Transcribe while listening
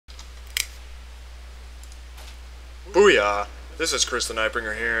Booyah! This is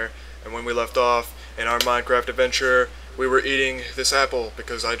CrisstheNightbringer here, and when we left off in our Minecraft adventure, we were eating this apple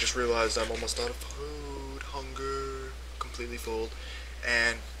because I just realized I'm almost out of food, hunger, completely full,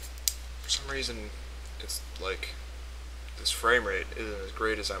 and for some reason it's like this frame rate isn't as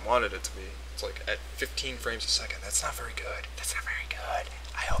great as I wanted it to be. It's like at 15 frames a second. That's not very good. That's not very good.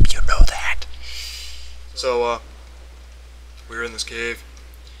 I hope you know that. So, we were in this cave,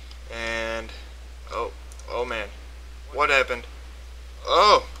 and oh man. What happened?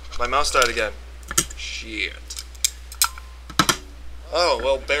 Oh, my mouse died again. Shit. Oh,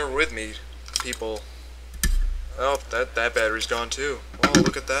 well, bear with me, people. Oh, that battery's gone too. Oh,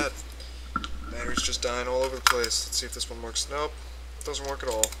 look at that. Battery's just dying all over the place. Let's see if this one works. Nope, doesn't work at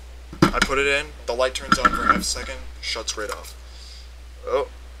all. I put it in, the light turns on for half a second, shuts right off.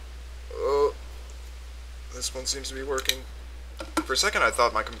 Oh, this one seems to be working. For a second I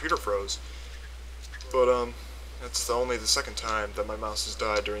thought my computer froze. But, that's only the second time that my mouse has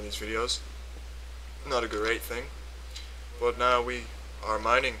died during these videos. Not a great thing. But now we are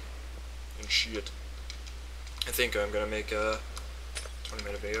mining and shit. I think I'm gonna make a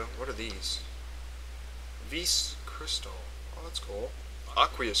 20-minute video. What are these? Vis crystal. Oh, that's cool.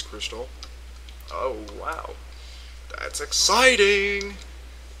 Aqueous crystal. Oh, wow. That's exciting!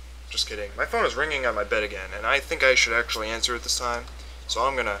 Just kidding. My phone is ringing on my bed again, and I think I should actually answer it this time. So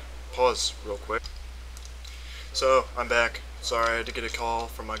I'm gonna pause real quick. So, I'm back. Sorry, I had to get a call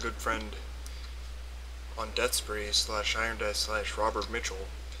from my good friend on Death Spree / Iron Death / Robert Mitchell.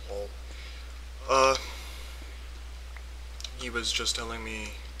 He was just telling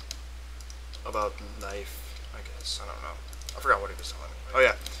me about life, I guess. I don't know. I forgot what he was telling me. Oh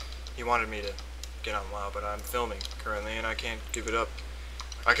yeah, he wanted me to get on WoW, but I'm filming currently and I can't give it up.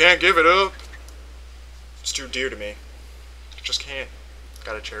 I can't give it up! It's too dear to me. Just can't.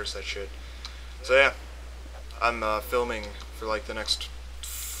 Gotta cherish that shit. So yeah. I'm filming for like the next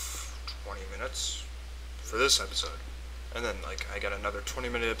 20 minutes for this episode. And then like I got another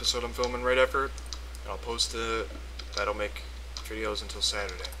 20-minute episode I'm filming right after it. And I'll post it. That'll make videos until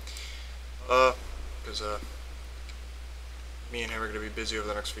Saturday. Because me and him are going to be busy over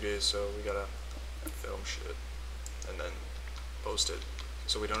the next few days, so we gotta film shit. And then post it.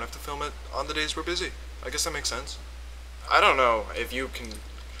 So we don't have to film it on the days we're busy. I guess that makes sense. I don't know if you can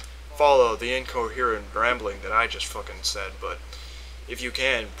follow the incoherent rambling that I just fucking said, but if you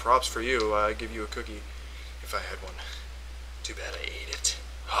can, props for you. I give you a cookie if I had one. Too bad I ate it.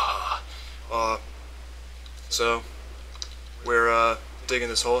 So we're digging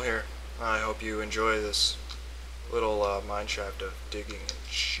this hole here. I hope you enjoy this little mineshaft of digging and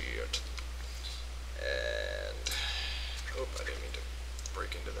shit. And I didn't mean to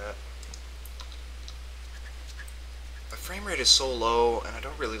break into that. My frame rate is so low, and I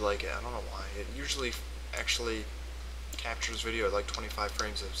don't really like it. I don't know why. It usually actually captures video at like 25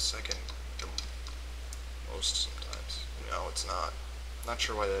 frames a second. Most sometimes. No, it's not. Not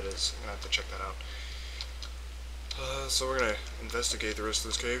sure why that is. I'm gonna have to check that out. So we're gonna investigate the rest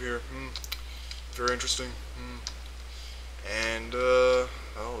of this cave here. Very interesting. And, oh,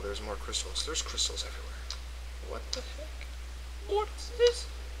 there's more crystals. There's crystals everywhere. What the heck? What is this?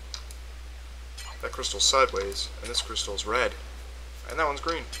 That crystal's sideways, and this crystal's red, and that one's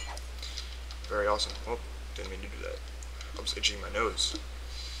green. Very awesome. Oh, didn't mean to do that. I was itching my nose.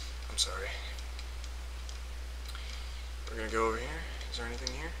 I'm sorry. We're gonna go over here. Is there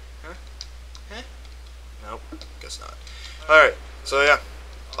anything here? Huh? Nope. Guess not. Alright, so yeah.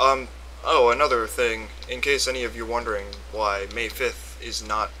 Oh, another thing. In case any of you wondering why May 5th is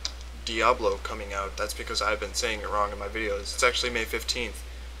not Diablo coming out, that's because I've been saying it wrong in my videos. It's actually May 15th.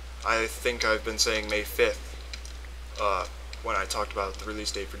 I think I've been saying May 5th when I talked about the release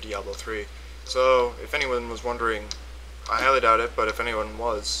date for Diablo 3. So, if anyone was wondering, I highly doubt it, but if anyone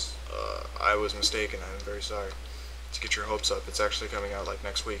was, I was mistaken. I'm very sorry. To get your hopes up, it's actually coming out like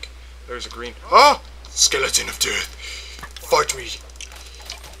next week. There's a green... Ah! Skeleton of death! Fight me!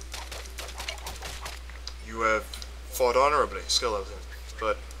 You have fought honorably, skeleton,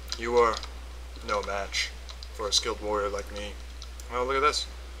 but you are no match for a skilled warrior like me. Well, look at this.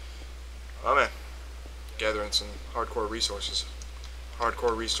 Oh man, gathering some hardcore resources.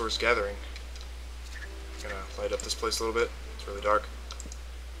 Hardcore resource gathering. Gonna light up this place a little bit. It's really dark.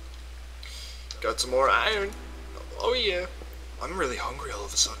 Got some more iron. Oh yeah. I'm really hungry all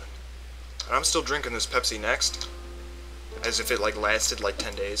of a sudden. And I'm still drinking this Pepsi Next. As if it like lasted like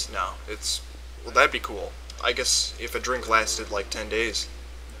 10 days. No, it's... Well, that'd be cool. I guess if a drink lasted like 10 days,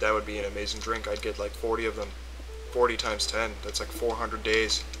 that would be an amazing drink. I'd get like 40 of them. 40 times 10. That's like 400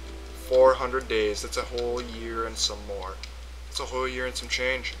 days. 400 days. That's a whole year and some more. That's a whole year and some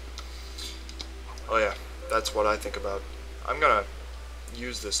change. Oh yeah. That's what I think about. I'm gonna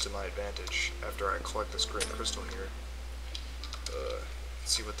use this to my advantage after I collect this great crystal here.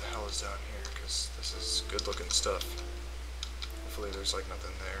 Let's see what the hell is down here, because this is good looking stuff. Hopefully there's like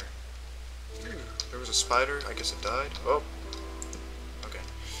nothing there. There was a spider, I guess it died. Oh, okay.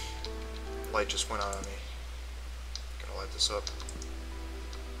 Light just went out on me. Gonna light this up.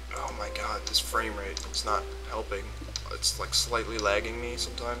 Oh my god, this frame rate is not helping. It's like slightly lagging me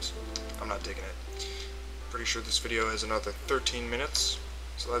sometimes. I'm not digging it. Pretty sure this video has another 13 minutes,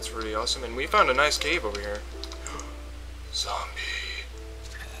 so that's pretty awesome. And we found a nice cave over here. Zombie.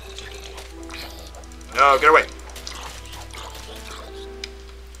 No, get away.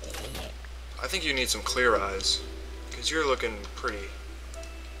 I think you need some clear eyes, because you're looking pretty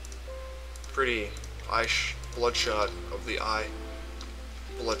bloodshot of the eye.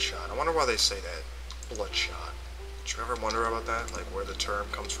 Bloodshot. I wonder why they say that. Bloodshot. Did you ever wonder about that? Like where the term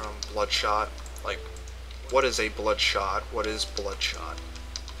comes from? Bloodshot. Like, what is a bloodshot? What is bloodshot?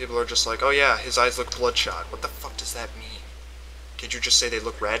 People are just like, oh yeah, his eyes look bloodshot. What the fuck does that mean? Can't you just say they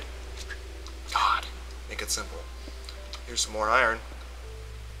look red? God. Make it simple. Here's some more iron.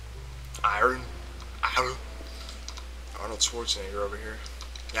 Iron. Arnold Schwarzenegger over here.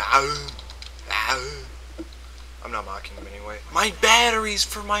 I'm not mocking him anyway. My batteries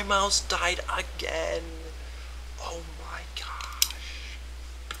for my mouse died again. Oh my gosh.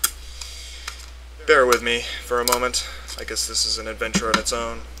 Bear with me for a moment. I guess this is an adventure on its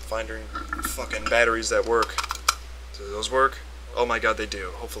own. Finding fucking batteries that work. Do those work? Oh my god, they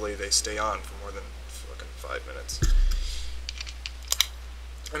do. Hopefully they stay on for more than fucking 5 minutes.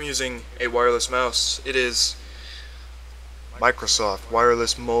 I'm using a wireless mouse. It is Microsoft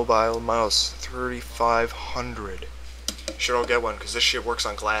Wireless Mobile Mouse 3500. Should all get one, because this shit works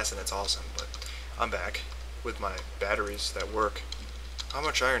on glass and it's awesome. But I'm back with my batteries that work. How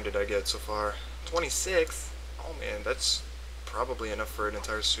much iron did I get so far? 26? Oh man, that's probably enough for an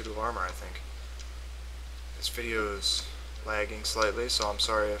entire suit of armor, I think. This video is lagging slightly, so I'm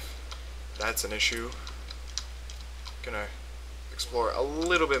sorry if that's an issue. Gonna explore a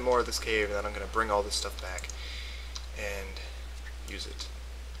little bit more of this cave, and then I'm gonna bring all this stuff back and use it,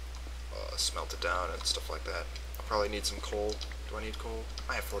 smelt it down and stuff like that. I'll probably need some coal. Do I need coal?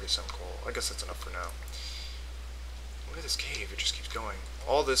 I have 40 some coal. I guess that's enough for now. Look at this cave, it just keeps going.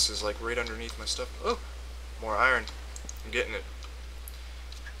 All this is like right underneath my stuff. Oh, more iron. I'm getting it.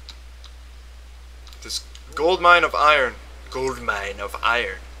 This gold mine of iron. Gold mine of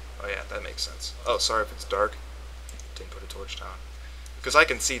iron. Oh yeah, that makes sense. Oh, sorry if it's dark. Didn't put a torch down. Because I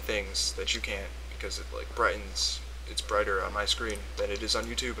can see things that you can't, because it like brightens. It's brighter on my screen than it is on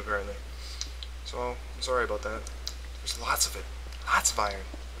YouTube apparently. So I'm sorry about that. There's lots of it. Lots of iron.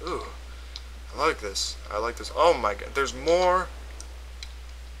 Ooh. I like this. I like this. Oh my god. There's more.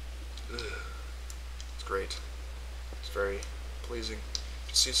 Ugh. It's great. It's very pleasing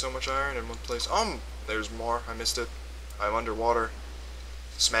to see so much iron in one place. There's more. I missed it. I'm underwater,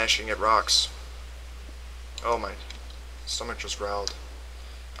 smashing at rocks. Oh, my stomach just growled.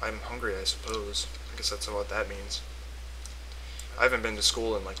 I'm hungry, I suppose. I guess that's what that means. I haven't been to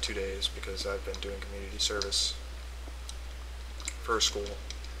school in like 2 days because I've been doing community service for school.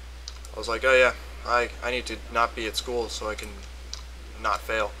 I was like, oh yeah, I need to not be at school so I can not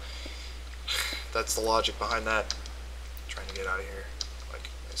fail. That's the logic behind that. I'm trying to get out of here, like,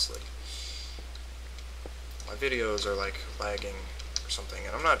 nicely. My videos are like lagging or something,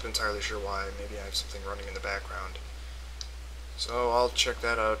 and I'm not entirely sure why. Maybe I have something running in the background. So I'll check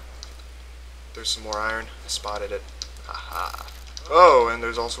that out. There's some more iron. I spotted it. Haha. Oh, and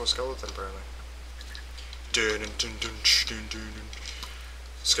there's also a skeleton apparently.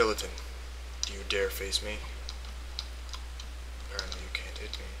 Skeleton, do you dare face me? Apparently you can't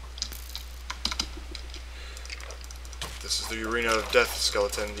hit me. This is the arena of death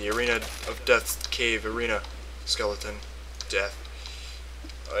skeleton. The arena of death cave arena skeleton. Death.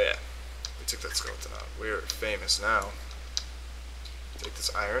 Oh yeah. We took that skeleton out. We're famous now. Take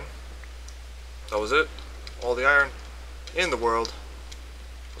this iron. That was it. All the iron in the world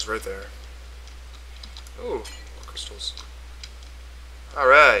was right there. Ooh, more crystals.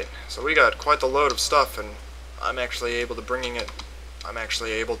 Alright, so we got quite the load of stuff, and I'm actually able to bring it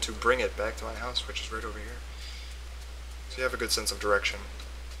back to my house, which is right over here. So you have a good sense of direction.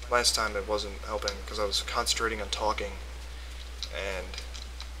 Last time it wasn't helping because I was concentrating on talking, and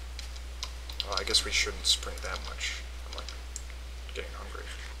I guess we shouldn't sprint that much. I'm like getting hungry,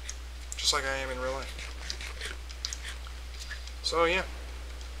 just like I am in real life. So yeah,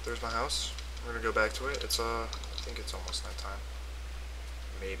 there's my house. We're gonna go back to it. It's I think it's almost night time.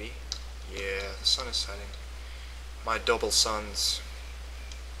 Maybe. Yeah, the sun is setting. My double suns.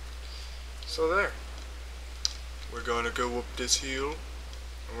 So there. we're gonna go up this hill,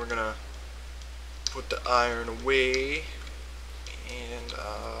 and we're gonna put the iron away, and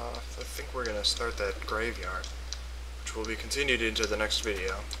I think we're gonna start that graveyard, which will be continued into the next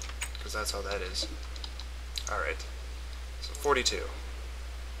video, because that's how that is. Alright, so 42.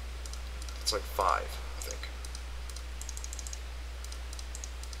 It's like 5, I think.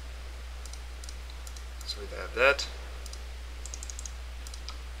 So we have that.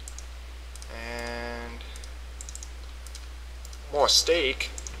 And more steak.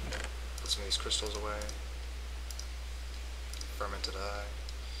 Put some of these crystals away. Fermented eye.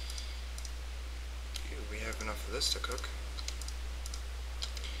 Ew, we have enough of this to cook.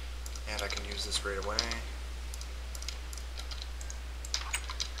 And I can use this right away.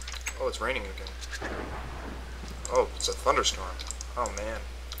 Oh, it's raining again. Oh, it's a thunderstorm. Oh man.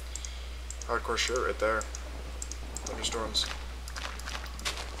 Hardcore shit right there. Thunderstorms.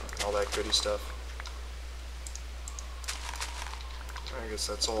 All that goody stuff. I guess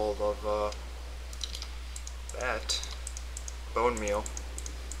that's all of that. Bone meal.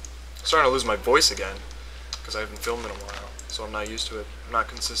 I'm starting to lose my voice again because I haven't filmed in a while, so I'm not used to it. I'm not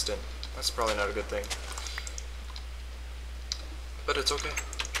consistent. That's probably not a good thing. But it's okay.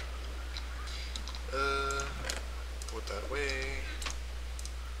 Put that away.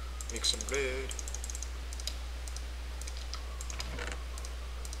 Make some bread.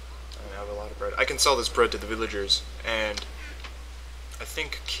 I have a lot of bread. I can sell this bread to the villagers, and I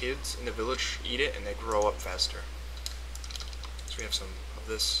think kids in the village eat it and they grow up faster. So we have some of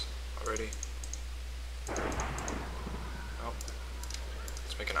this already. Oh.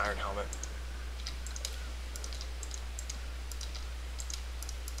 Let's make an iron helmet.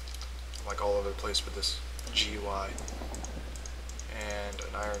 I'm like all over the place with this GUI. And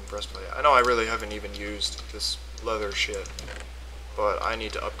an iron breastplate. I know I really haven't even used this leather shit, but I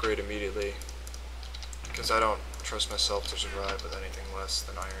need to upgrade immediately because I don't trust myself to survive with anything less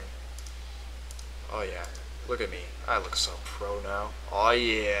than iron. Oh yeah, look at me. I look so pro now. Oh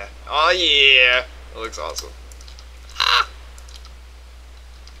yeah. Oh yeah. That looks awesome. Ah!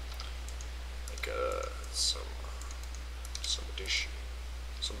 Like some dish.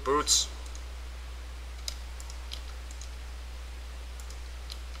 Some boots.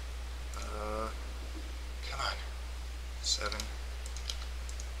 Come on. 7.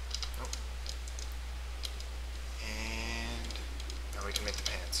 Nope. And now we can make the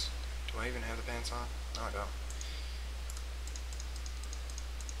pants. Do I even have the pants on? No, I don't.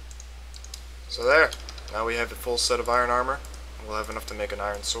 So there. Now we have a full set of iron armor. And we'll have enough to make an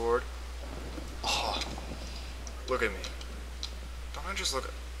iron sword. Oh, look at me. Don't I just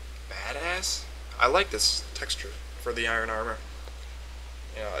look badass? I like this texture for the iron armor.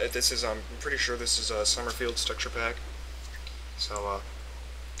 Yeah, this is, I'm pretty sure this is a Summerfield's texture pack. So,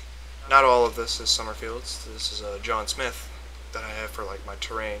 not all of this is Summerfield's. This is John Smith that I have for like my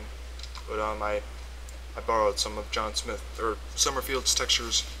terrain. But I borrowed some of John Smith or Summerfield's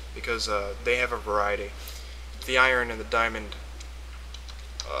textures because they have a variety. The iron and the diamond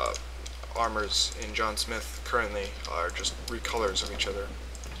armors in John Smith currently are just recolors of each other,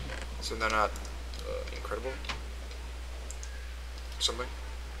 so they're not incredible. Something.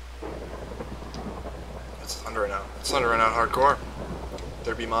 It's thundering out. It's thundering out hardcore.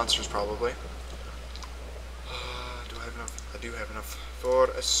 There be monsters probably. Do I have enough? I do have enough for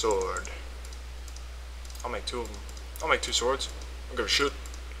a sword. I'll make 2 of them. I'll make 2 swords. I'm gonna shoot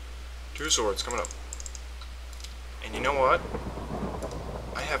 2 swords coming up. And you know what?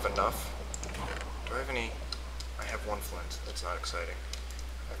 I have enough. Do I have any? I have 1 flint. That's not exciting.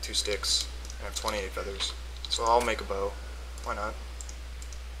 I have 2 sticks. I have 28 feathers. So I'll make a bow. Why not?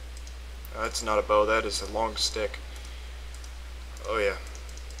 That's not a bow, that is a long stick. Oh yeah.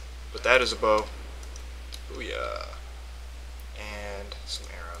 But that is a bow. Oh yeah. And some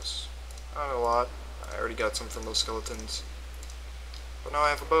arrows. Not a lot. I already got some from those skeletons. But now I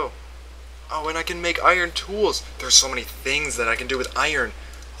have a bow. Oh, and I can make iron tools. There's so many things that I can do with iron.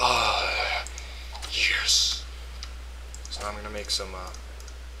 Ah, yes. So I'm gonna make some,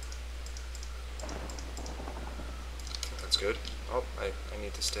 that's good. Oh, I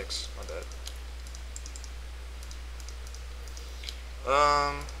need the sticks. My bad.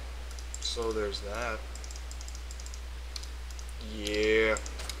 So there's that. Yeah.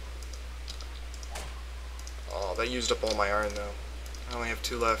 Oh, that used up all my iron though. I only have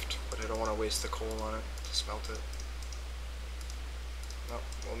 2 left, but I don't want to waste the coal on it to smelt it. No,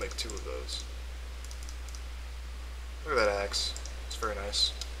 we'll make 2 of those. Look at that axe. It's very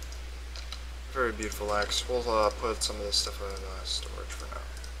nice. Very beautiful axe. We'll put some of this stuff in storage for now.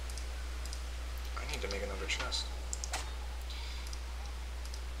 I need to make another chest.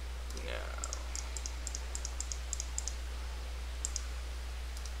 Now.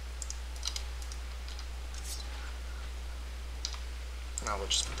 No, we'll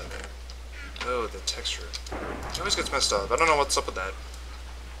just put that there. Oh, the texture. It always gets messed up. I don't know what's up with that.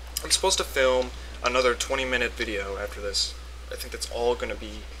 I'm supposed to film another 20-minute video after this. I think that's all gonna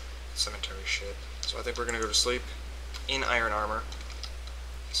be cemetery shit. So I think we're gonna go to sleep in iron armor.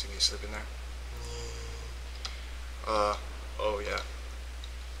 See me sleep in there? Oh yeah.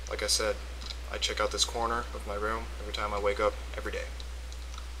 Like I said, I check out this corner of my room every time I wake up, every day.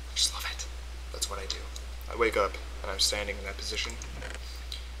 I just love it. That's what I do. I wake up and I'm standing in that position.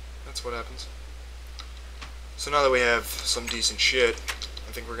 That's what happens. So now that we have some decent shit,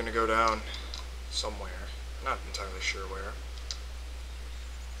 I think we're gonna go down somewhere. Not entirely sure where.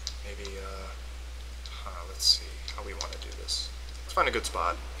 Maybe, let's see how we want to do this. Let's find a good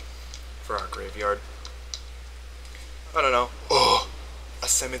spot for our graveyard. I don't know. Oh, a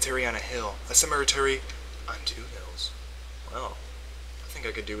cemetery on a hill. A cemetery on 2 hills. Well, I think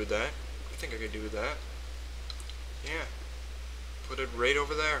I could do with that. I think I could do with that. Yeah. Put it right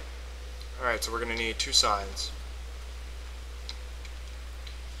over there. Alright, so we're going to need 2 signs.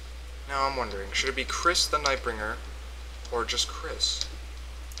 Now I'm wondering, should it be Chris the Nightbringer or just Chris?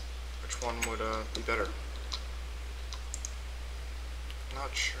 Which one would be better?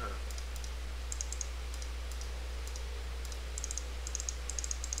 Not sure.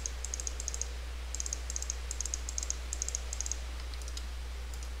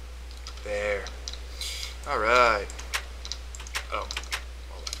 There. Alright.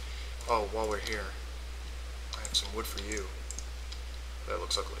 Oh, while we're here, I have some wood for you. That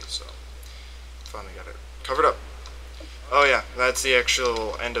looks ugly, so finally got it covered up. Oh yeah, that's the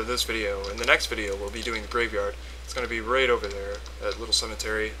actual end of this video. In the next video, we'll be doing the graveyard. It's going to be right over there, that little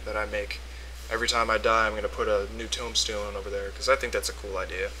cemetery that I make. Every time I die, I'm going to put a new tombstone over there, because I think that's a cool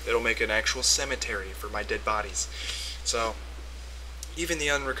idea. It'll make an actual cemetery for my dead bodies. So, even the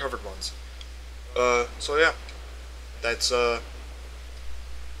unrecovered ones. So yeah, that's,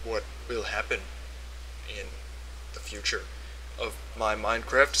 what will happen in the future of my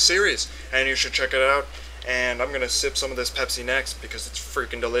Minecraft series. And you should check it out. And I'm gonna sip some of this Pepsi next because it's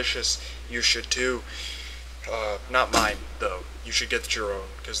freaking delicious. You should too. Not mine, though. You should get your own,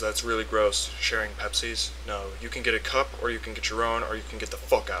 because that's really gross, sharing Pepsis. No, you can get a cup, or you can get your own, or you can get the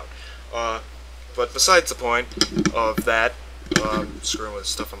fuck out. But besides the point of that, screwing with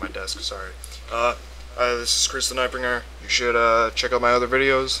stuff on my desk, sorry. This is Chris the Nightbringer. You should check out my other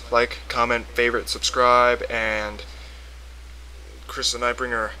videos, like, comment, favorite, subscribe, and Chris the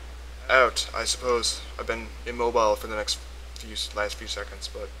Nightbringer out, I suppose. I've been immobile for the last few seconds,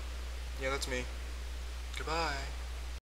 but yeah, that's me. Goodbye.